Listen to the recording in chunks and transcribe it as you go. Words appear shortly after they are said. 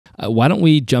Why don't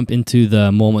we jump into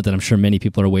the moment that I'm sure many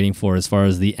people are waiting for as far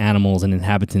as the animals and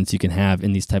inhabitants you can have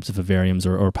in these types of vivariums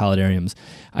or paludariums?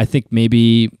 I think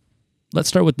maybe let's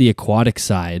start with the aquatic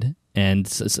side and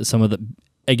some of the.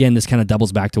 Again, this kind of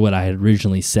doubles back to what I had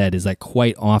originally said, is that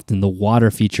quite often the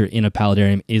water feature in a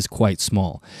paludarium is quite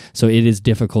small. So it is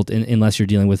difficult unless you're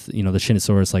dealing with, the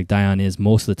Shinosaurus like Dion is.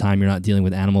 Most of the time you're not dealing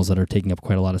with animals that are taking up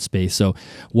quite a lot of space. So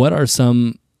what are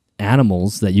some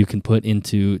animals that you can put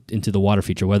into the water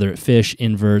feature, whether it's fish,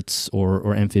 inverts,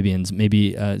 or amphibians?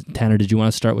 Maybe, Tanner, did you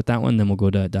want to start with that one? Then we'll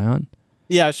go to Dion.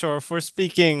 Yeah, sure. If we're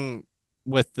speaking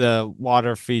with the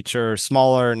water feature,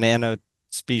 smaller nano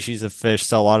species of fish,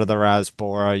 so a lot of the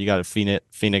rasbora, you got a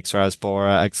phoenix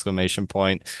rasbora, exclamation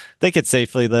point. They could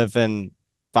safely live in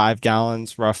 5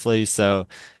 gallons roughly. So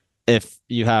if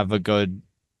you have a good,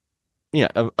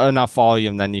 enough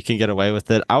volume, then you can get away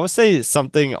with it. I would say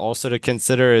something also to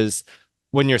consider is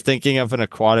when you're thinking of an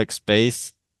aquatic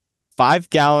space, 5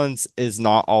 gallons is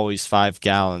not always 5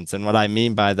 gallons. And what I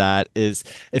mean by that is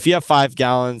if you have 5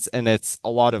 gallons and it's a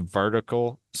lot of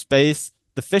vertical space,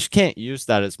 the fish can't use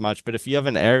that as much. But if you have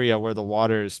an area where the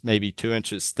water is maybe 2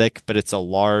 inches thick, but it's a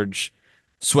large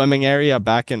swimming area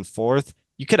back and forth,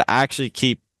 you could actually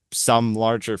keep some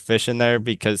larger fish in there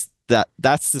because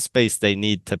that's the space they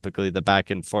need typically, the back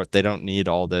and forth. They don't need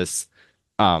all this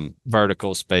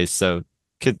vertical space. So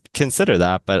could consider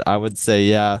that. But I would say,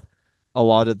 yeah, a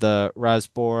lot of the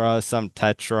rasbora, some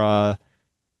tetra,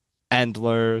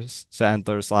 endlers, so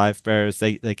endlers live bears,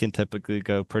 they can typically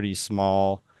go pretty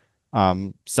small.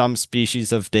 Some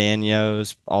species of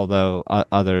danios, although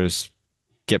others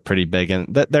get pretty big,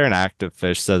 and they're an active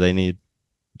fish, so they need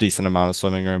decent amount of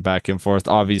swimming room back and forth.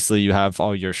 Obviously, you have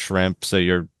all your shrimp, so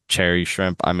your cherry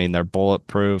shrimp. I mean, they're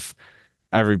bulletproof.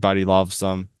 Everybody loves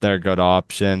them. They're a good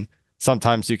option.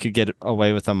 Sometimes you could get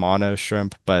away with a mono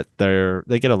shrimp, but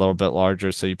they get a little bit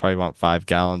larger, so you probably want 5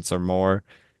 gallons or more.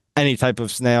 Any type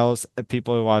of snails.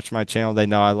 People who watch my channel, they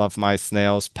know I love my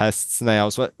snails, pest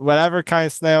snails, whatever kind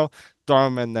of snail, throw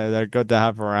them in there. They're good to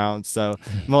have around. So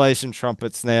Malaysian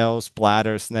trumpet snails,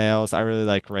 bladder snails. I really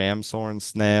like ram's horn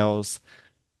snails.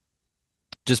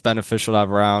 Just beneficial to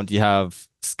have around. You have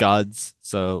scuds,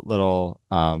 so little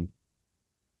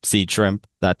sea shrimp,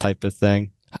 that type of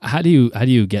thing. How do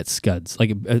you get scuds?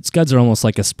 Like scuds are almost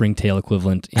like a springtail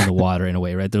equivalent in the water in a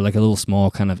way, right? They're like a little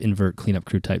small kind of invert cleanup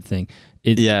crew type thing.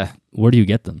 Yeah. Where do you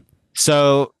get them?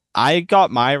 So I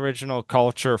got my original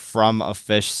culture from a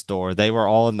fish store. They were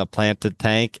all in the planted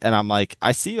tank, and I'm like,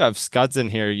 I see you have scuds in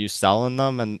here. Are you selling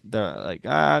them? And they're like,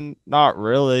 not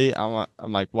really. I'm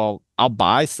like, well, I'll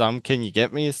buy some. Can you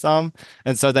get me some?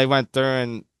 And so they went through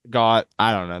and got,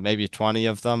 I don't know, maybe 20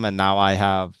 of them, and now I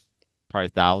have probably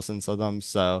thousands of them.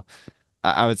 So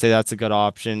I would say that's a good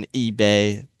option.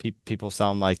 eBay, people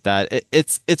sell them like that.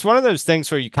 It's one of those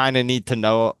things where you kind of need to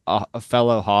know a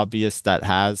fellow hobbyist that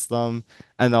has them,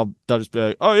 and they'll just be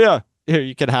like, oh yeah, here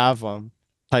you can have them,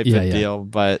 type Yeah, of yeah. deal.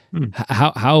 But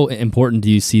How important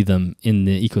do you see them in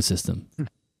the ecosystem?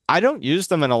 I don't use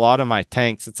them in a lot of my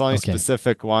tanks. It's only Okay.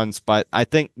 specific ones. But I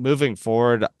think moving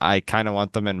forward, I kind of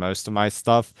want them in most of my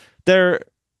stuff. They're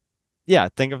Yeah,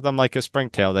 think of them like a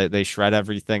springtail. They shred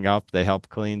everything up. They help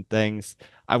clean things.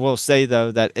 I will say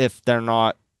though that if they're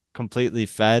not completely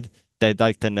fed, they'd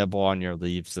like to nibble on your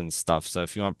leaves and stuff. So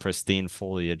if you want pristine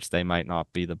foliage, they might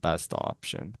not be the best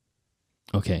option.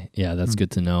 Okay. Yeah, that's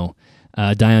good to know.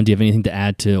 Dion, do you have anything to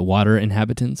add to water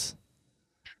inhabitants?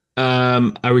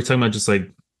 Are we talking about just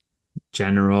like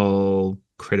general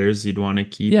critters you'd want to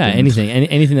keep Yeah, and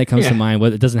anything that comes to yeah, mind.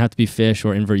 It doesn't have to be fish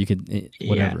or invert. You could yeah.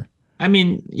 whatever. I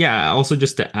mean, yeah, also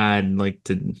just to add like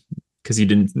to because you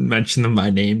didn't mention them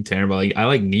by name, Tanner, but like I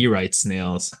like nearite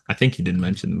snails. I think you didn't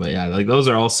mention them, but yeah, like those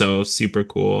are also super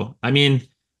cool. I mean,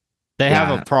 They have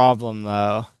a yeah, problem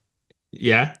though.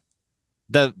 yeah.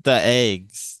 The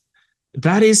eggs.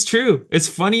 That is true. It's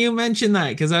funny you mentioned that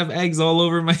because I have eggs all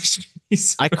over my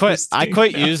shoes I roasting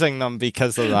quit now. using them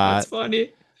because of That's that.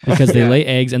 funny. Because they Yeah. lay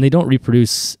eggs and they don't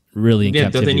reproduce really in Yeah,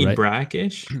 don't they captivity, need right?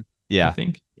 brackish? I Yeah.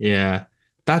 think. Yeah.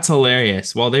 That's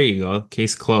hilarious. Well, there you go.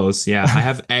 Case closed. Yeah, I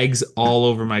have eggs all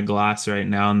over my glass right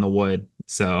now in the wood.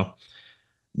 So,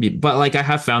 but like I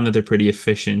have found that they're pretty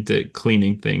efficient at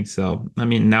cleaning things. So, I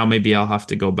mean, now maybe I'll have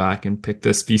to go back and pick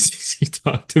the species you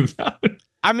talked about.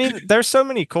 I mean, there's so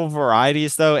many cool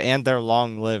varieties though, and they're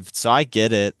long lived. So I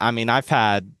get it. I mean, I've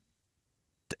had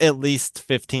at least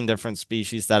 15 different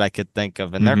species that I could think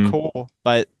of, and they're Hmm. cool.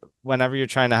 But whenever you're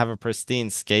trying to have a pristine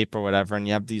scape or whatever, and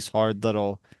you have these hard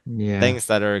little Yeah. things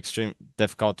that are extreme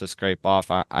difficult to scrape off,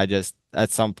 I just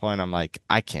at some point I'm like,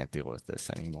 I can't deal with this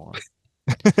anymore.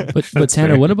 But That's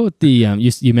Tanner, fair. what about the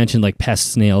you mentioned like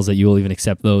pest snails that you will even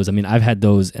accept those? I mean, I've had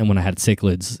those, and when I had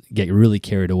cichlids, get really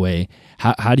carried away.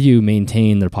 How do you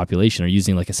maintain their population? Are you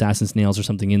using like assassin snails or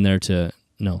something in there to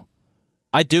no?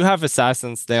 I do have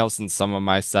assassin snails in some of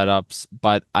my setups,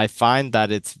 but I find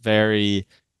that it's very,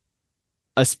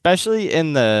 especially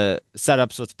in the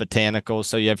setups with botanicals,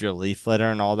 so you have your leaf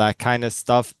litter and all that kind of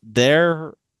stuff,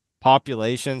 their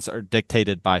populations are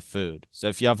dictated by food. So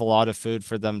if you have a lot of food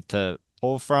for them to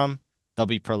pull from, they'll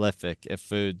be prolific. If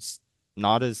food's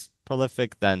not as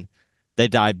prolific, then they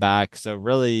die back. So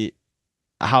really,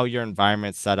 how your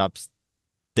environment setups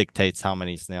dictates how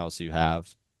many snails you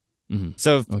have. Hmm.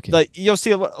 So Okay. like you'll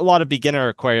see a lot of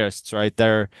beginner aquarists, right?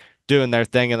 They're doing their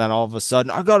thing, and then all of a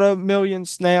sudden, I got a million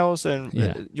snails, and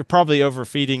Yeah. you're probably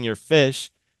overfeeding your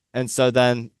fish, and so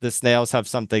then the snails have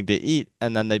something to eat,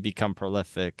 and then they become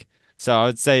prolific. So I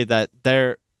would say that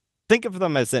they're think of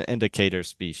them as an indicator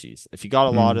species. If you got a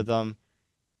lot Mm. of them,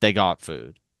 they got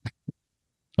food.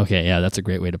 Okay. Yeah, that's a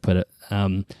great way to put it.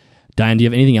 Diane, do you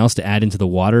have anything else to add into the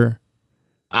water?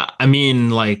 I mean,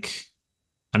 like,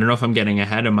 I don't know if I'm getting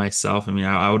ahead of myself. I mean,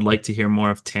 I would like to hear more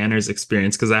of Tanner's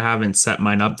experience because I haven't set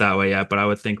mine up that way yet. But I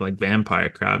would think like vampire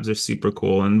crabs are super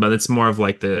cool, and but it's more of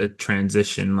like the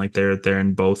transition. Like they're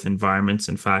in both environments.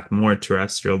 In fact, more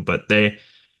terrestrial, but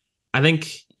I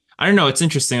think I don't know. It's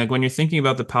interesting. Like when you're thinking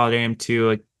about the paludarium too,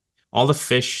 like all the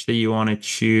fish that you want to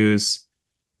choose.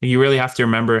 You really have to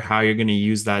remember how you're going to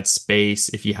use that space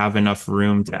if you have enough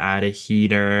room to add a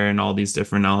heater and all these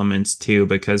different elements too,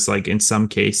 because like in some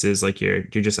cases, like you're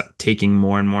just taking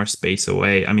more and more space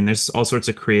away. I mean, there's all sorts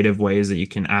of creative ways that you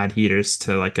can add heaters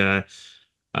to like a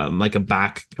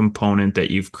back component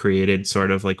that you've created, sort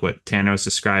of like what Tanner was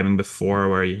describing before,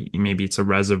 where maybe it's a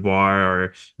reservoir or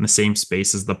in the same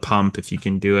space as the pump if you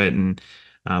can do it, and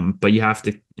but you have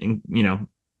to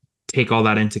take all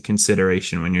that into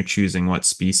consideration when you're choosing what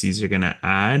species you're going to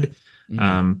add.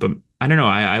 Mm. But I don't know.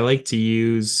 I like to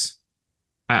use.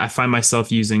 I find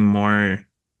myself using more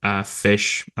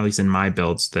fish, at least in my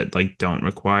builds, that like don't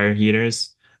require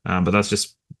heaters. But that's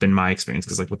just been my experience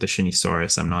because like with the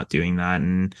Shinisaurus, I'm not doing that,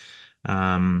 and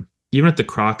even with the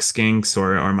croc skinks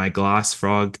or my glass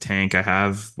frog tank I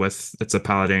have with it's a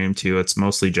paludarium too. It's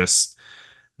mostly just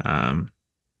um,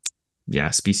 yeah,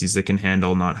 species that can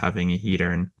handle not having a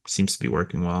heater and seems to be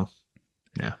working well.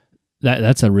 Yeah.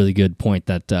 That's a really good point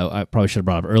that I probably should have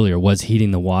brought up earlier was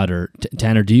heating the water.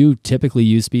 Tanner, do you typically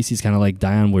use species kind of like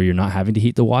Dion where you're not having to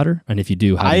heat the water? And if you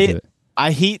do, how do you do I it?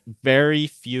 I heat very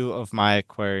few of my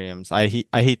aquariums. I heat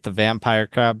the vampire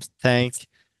crabs tank,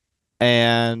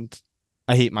 and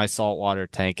I heat my saltwater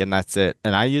tank, and that's it.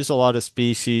 And I use a lot of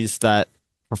species that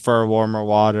prefer warmer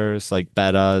waters, like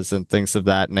bettas and things of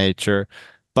that nature.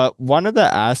 But one of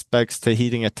the aspects to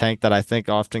heating a tank that I think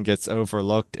often gets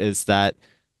overlooked is that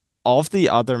all of the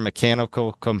other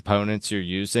mechanical components you're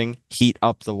using heat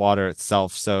up the water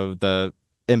itself. So the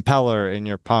impeller in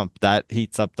your pump that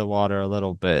heats up the water a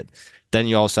little bit. Then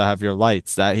you also have your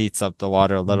lights that heats up the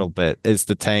water a little bit. Is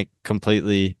the tank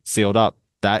completely sealed up?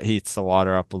 That heats the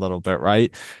water up a little bit,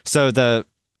 right? So the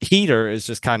heater is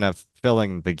just kind of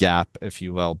filling the gap, if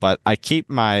you will. But I keep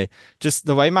my just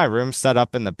the way my room's set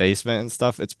up in the basement and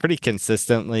stuff, it's pretty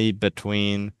consistently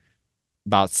between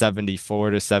about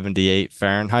 74 to 78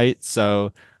 Fahrenheit.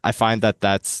 So I find that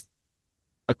that's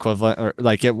equivalent or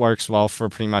like it works well for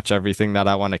pretty much everything that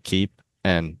I want to keep,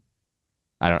 and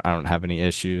I don't have any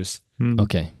issues. Hmm.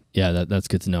 Okay. Yeah, that's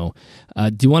good to know.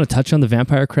 Do you want to touch on the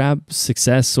vampire crab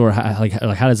success or like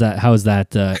how is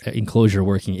that enclosure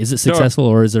working? Is it Sure. successful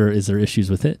or is there issues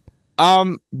with it?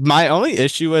 My only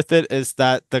issue with it is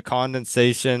that the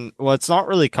condensation, well, it's not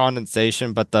really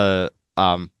condensation, but the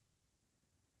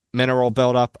mineral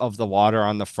buildup of the water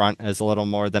on the front is a little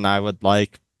more than I would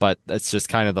like, but it's just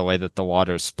kind of the way that the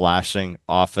water's splashing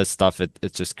off of stuff.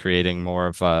 It's just creating more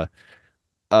of a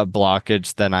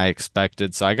blockage than I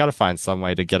expected. So I got to find some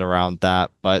way to get around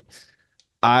that. But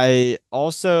I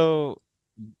also,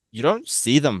 you don't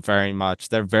see them very much.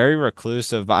 They're very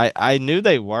reclusive. I knew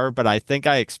they were, but I think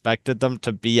I expected them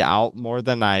to be out more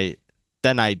than I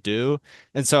do.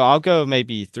 And so I'll go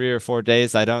maybe 3 or 4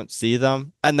 days I don't see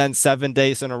them, and then 7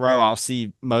 days in a row I'll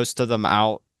see most of them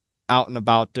out and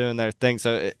about doing their thing.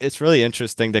 So it's really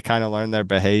interesting to kind of learn their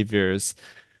behaviors.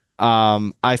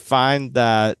 I find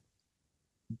that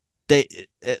they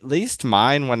at least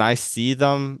mine when I see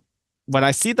them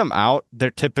out,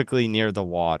 they're typically near the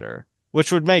water,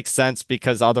 which would make sense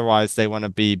because otherwise they want to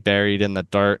be buried in the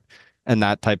dirt and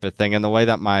that type of thing. And the way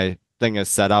that my thing is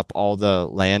set up, all the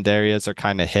land areas are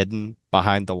kind of hidden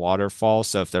behind the waterfall.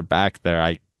 So if they're back there,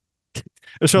 I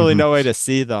there's really Hmm. no way to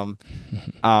see them.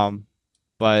 Um,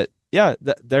 but Yeah,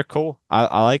 they're cool.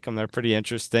 I like them. They're pretty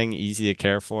interesting, easy to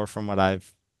care for from what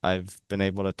I've been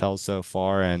able to tell so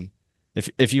far. And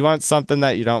if you want something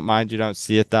that you don't mind, you don't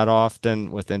see it that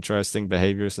often with interesting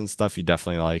behaviors and stuff, you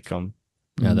definitely like them.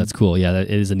 Yeah, that's cool. Yeah, that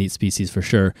is a neat species for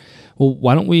sure. Well,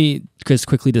 why don't we just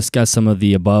quickly discuss some of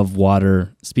the above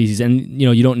water species? And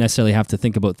you don't necessarily have to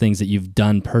think about things that you've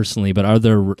done personally, but are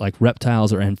there like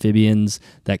reptiles or amphibians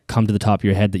that come to the top of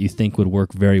your head that you think would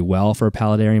work very well for a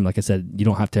paludarium? Like I said, you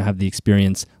don't have to have the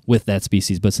experience with that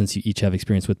species, but since you each have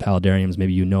experience with paludariums,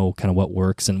 maybe you know kind of what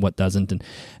works and what doesn't.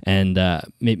 And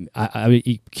maybe I would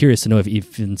be curious to know if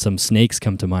even some snakes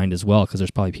come to mind as well, because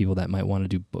there's probably people that might want to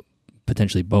do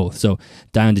potentially both. So,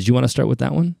 Diane, did you want to start with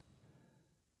that one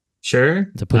Sure.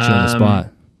 to put you on the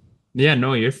spot? Yeah,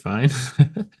 no, you're fine.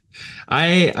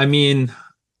 I mean,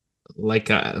 like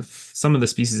some of the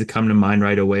species that come to mind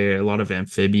right away, a lot of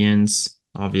amphibians,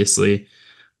 obviously.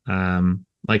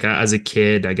 Like as a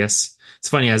kid, I guess it's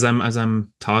funny as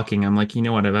I'm talking, I'm like, you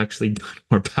know what? I've actually done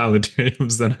more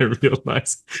paludariums than I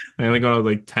realized. I think when I was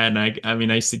like 10, I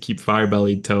mean, I used to keep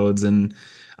fire-bellied toads, and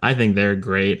I think they're a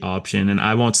great option. And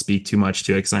I won't speak too much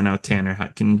to it because I know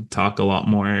Tanner can talk a lot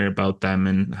more about them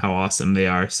and how awesome they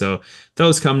are. So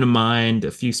those come to mind.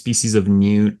 A few species of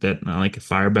newt that like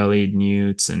fire-bellied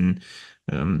newts, and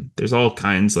there's all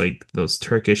kinds like those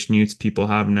Turkish newts people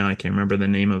have now. I can't remember the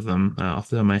name of them off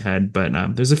the top of my head, but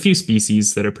there's a few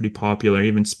species that are pretty popular,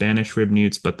 even Spanish rib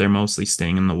newts, but they're mostly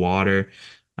staying in the water.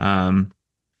 Um,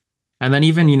 and then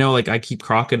even, like I keep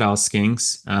crocodile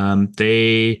skinks.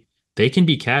 They can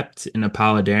be kept in a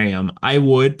paludarium. I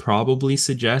would probably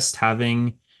suggest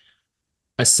having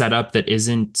a setup that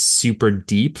isn't super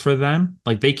deep for them.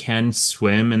 Like they can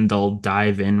swim and they'll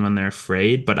dive in when they're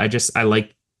afraid, but I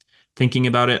like thinking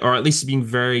about it, or at least being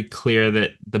very clear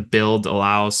that the build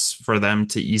allows for them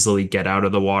to easily get out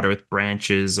of the water with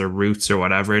branches or roots or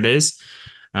whatever it is.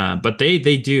 But they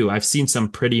do. I've seen some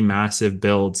pretty massive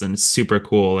builds, and it's super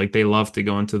cool. Like they love to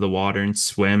go into the water and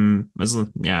swim.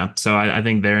 Yeah, so I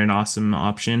think they're an awesome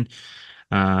option.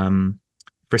 Um,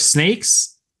 for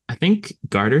snakes, I think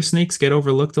garter snakes get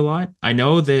overlooked a lot. I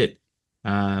know that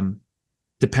um,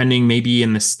 depending maybe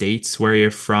in the states where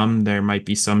you're from, there might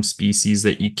be some species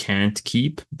that you can't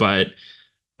keep, but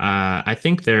I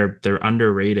think they're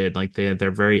underrated. Like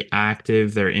they're very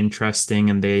active, they're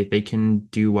interesting, and they can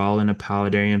do well in a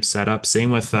paludarium setup. Same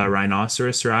with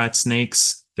rhinoceros rat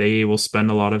snakes. They will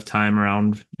spend a lot of time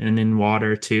around and in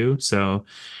water too. So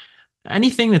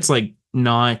anything that's like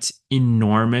not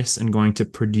enormous and going to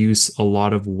produce a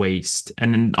lot of waste.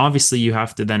 And then obviously you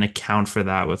have to then account for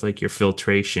that with like your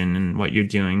filtration and what you're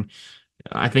doing.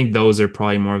 I think those are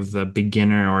probably more of the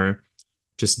beginner or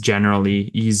just generally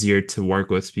easier to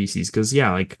work with species because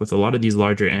yeah, like with a lot of these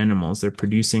larger animals, they're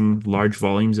producing large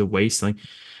volumes of waste. Like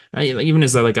even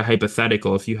as like a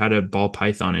hypothetical, if you had a ball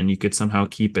python and you could somehow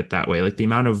keep it that way, like the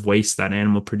amount of waste that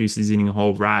animal produces eating a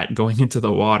whole rat going into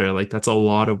the water, like that's a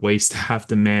lot of waste to have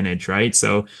to manage, right?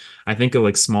 So I think of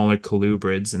like smaller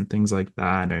colubrids and things like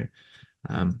that, or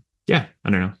yeah, I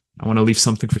don't know. I want to leave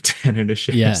something for Tanner to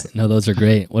share. Yeah, no, those are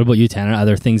great. What about you, Tanner? Are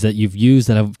there things that you've used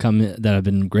that have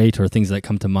been great, or things that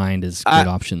come to mind as good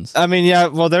options? I mean, yeah,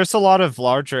 well, there's a lot of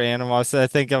larger animals. I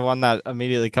think of one that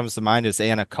immediately comes to mind is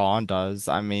anacondas.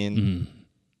 I mean,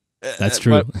 that's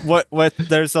true. What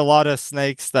there's a lot of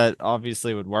snakes that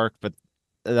obviously would work, but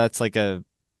that's like a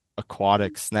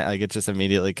aquatic snake. Like it just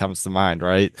immediately comes to mind,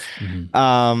 right?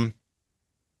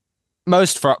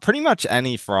 Pretty much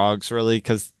any frogs really,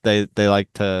 because they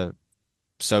like to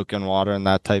soak in water and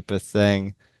that type of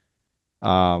thing.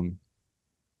 Um,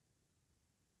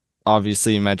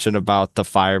 Obviously you mentioned about the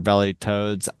fire-bellied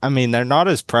toads. I mean, they're not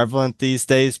as prevalent these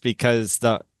days because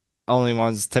the only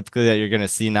ones typically that you're going to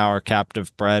see now are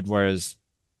captive bred, whereas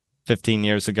 15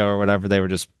 years ago or whatever, they were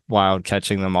just wild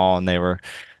catching them all and they were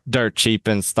dirt cheap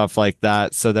and stuff like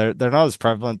that. So they're not as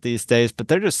prevalent these days, but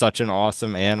they're just such an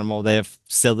awesome animal. They have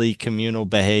silly communal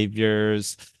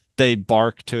behaviors. They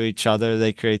bark to each other.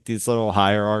 They create these little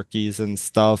hierarchies and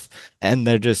stuff, and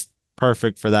they're just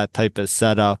perfect for that type of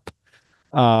setup.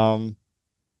 Um,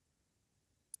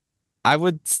 I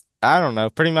don't know,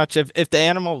 pretty much if the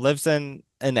animal lives in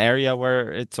an area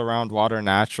where it's around water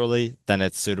naturally, then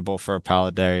it's suitable for a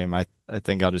paludarium. I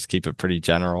think I'll just keep it pretty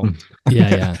general.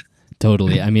 Yeah.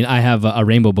 Totally. I mean, I have a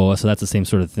rainbow boa, so that's the same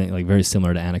sort of thing, like very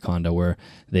similar to anaconda, where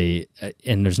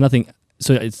and there's nothing.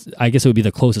 So I guess it would be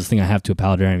the closest thing I have to a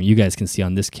paludarium. You guys can see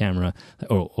on this camera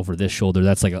or over this shoulder.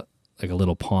 That's like like a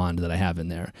little pond that I have in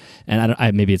there, and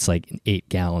maybe it's like 8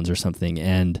 gallons or something,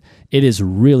 and it is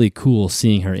really cool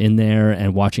seeing her in there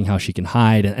and watching how she can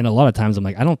hide. And a lot of times I'm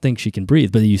like, I don't think she can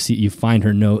breathe, but you find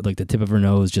her nose, like the tip of her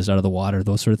nose just out of the water,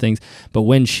 those sort of things. But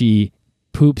when she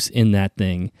poops in that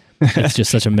thing, it's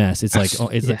just such a mess. It's like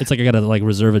it's like I gotta like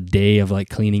reserve a day of like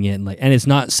cleaning it, and it's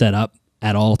not set up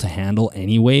at all to handle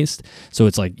any waste. So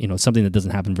it's like, something that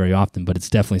doesn't happen very often, but it's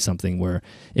definitely something where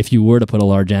if you were to put a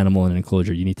large animal in an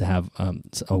enclosure, you need to have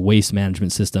a waste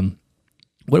management system.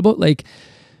 What about like,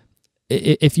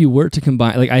 if you were to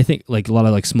combine, like I think like a lot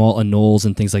of like small anoles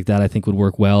and things like that, I think would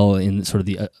work well in sort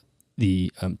of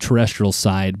the terrestrial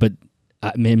side, but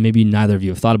maybe neither of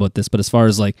you have thought about this, but as far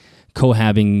as like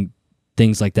cohabiting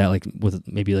things like that, like with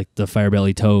maybe like the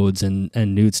fire-bellied toads and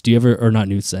newts, do you ever, or not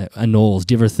newts, anoles,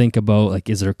 do you ever think about like,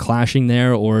 is there clashing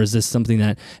there, or is this something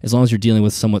that as long as you're dealing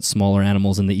with somewhat smaller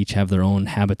animals and they each have their own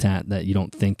habitat, that you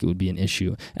don't think it would be an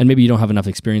issue? And maybe you don't have enough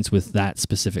experience with that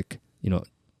specific,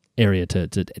 area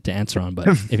to answer on, but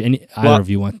if either of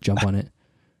you want to jump on it.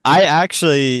 I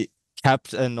actually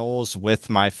kept anoles with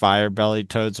my fire-bellied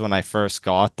toads when I first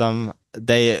got them.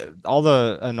 All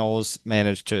the anoles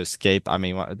managed to escape. I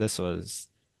mean, this was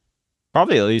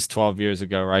probably at least 12 years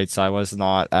ago, right? So I was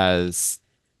not as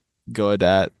good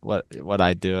at what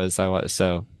I do as I was.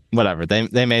 So whatever,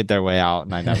 they made their way out,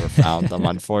 and I never found them,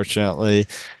 unfortunately.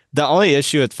 The only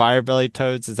issue with fire-bellied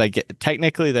toads is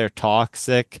technically they're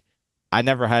toxic. I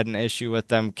never had an issue with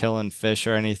them killing fish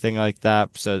or anything like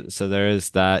that. So there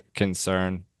is that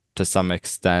concern to some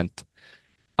extent.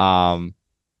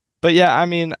 But yeah, I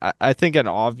mean, I think an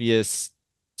obvious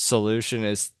solution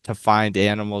is to find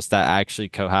animals that actually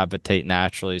cohabitate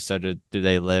naturally. So do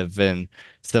they live in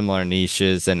similar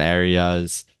niches and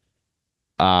areas?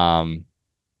 But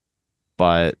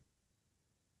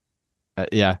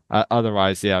yeah,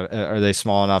 otherwise, yeah, are they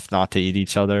small enough not to eat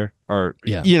each other, or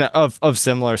of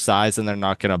similar size, and they're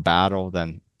not going to battle?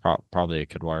 Then probably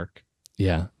it could work.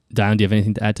 Yeah, Dion, do you have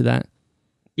anything to add to that?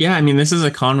 Yeah, I mean, this is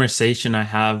a conversation I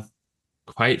have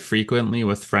quite frequently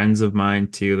with friends of mine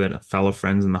too, that fellow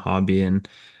friends in the hobby. And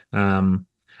I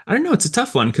don't know, it's a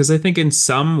tough one, because I think in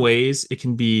some ways it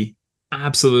can be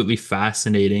absolutely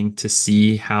fascinating to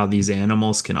see how these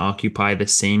animals can occupy the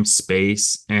same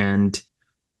space and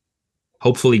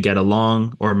hopefully get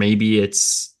along. Or maybe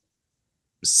it's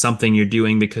something you're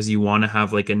doing because you want to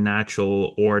have like a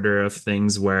natural order of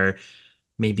things, where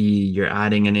maybe you're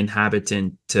adding an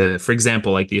inhabitant to, for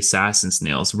example, like the assassin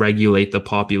snails, regulate the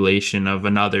population of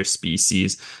another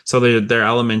species. So there are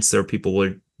elements where people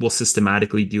will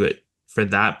systematically do it for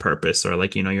that purpose. Or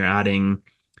like, you're adding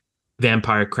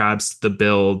vampire crabs to the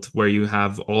build, where you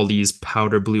have all these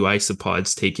powder blue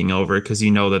isopods taking over, because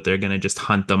that they're going to just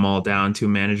hunt them all down to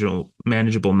a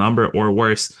manageable number, or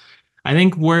worse. I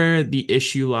think where the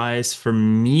issue lies, for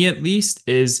me at least,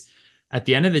 is at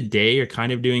the end of the day, you're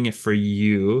kind of doing it for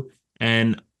you.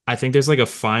 And I think there's like a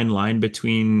fine line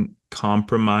between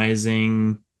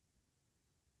compromising.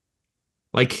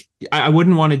 Like, I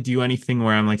wouldn't want to do anything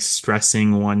where I'm like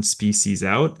stressing one species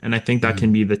out. And I think that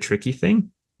can be the tricky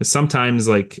thing. Sometimes,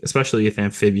 like, especially with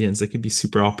amphibians, they could be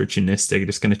super opportunistic. They're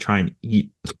just going to try and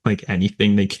eat like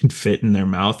anything they can fit in their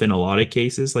mouth in a lot of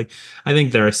cases. Like, I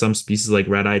think there are some species like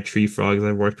red-eyed tree frogs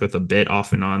I've worked with a bit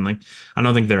off and on. Like, I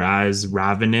don't think they're as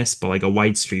ravenous, but like a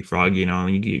white street frog,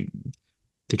 they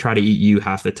try to eat you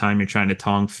half the time you're trying to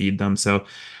tongue feed them. So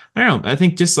I don't know. I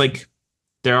think just like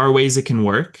there are ways it can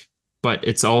work, but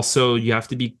it's also, you have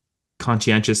to be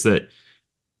conscientious that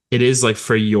it is like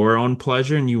for your own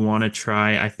pleasure, and you want to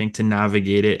try, I think, to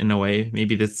navigate it in a way,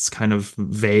 maybe that's kind of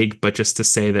vague, but just to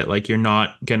say that like you're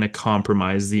not going to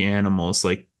compromise the animals,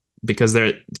 like, because they're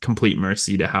at complete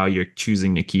mercy to how you're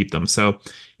choosing to keep them. So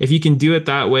if you can do it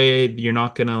that way, you're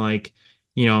not going to like,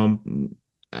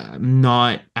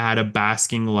 not add a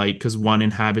basking light because one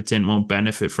inhabitant won't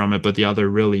benefit from it, but the other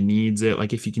really needs it.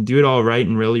 Like, if you can do it all right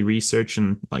and really research,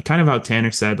 and like kind of how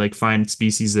Tanner said, like find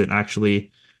species that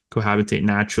actually cohabitate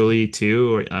naturally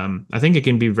too. I think it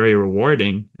can be very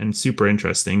rewarding and super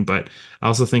interesting, but I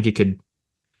also think it could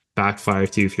backfire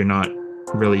too if you're not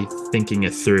really thinking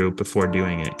it through before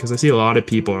doing it. Because I see a lot of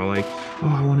people are like,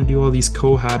 oh, I want to do all these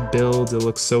cohab builds, it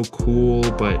looks so cool,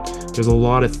 but there's a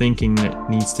lot of thinking that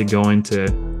needs to go into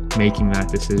making that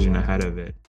decision ahead of it.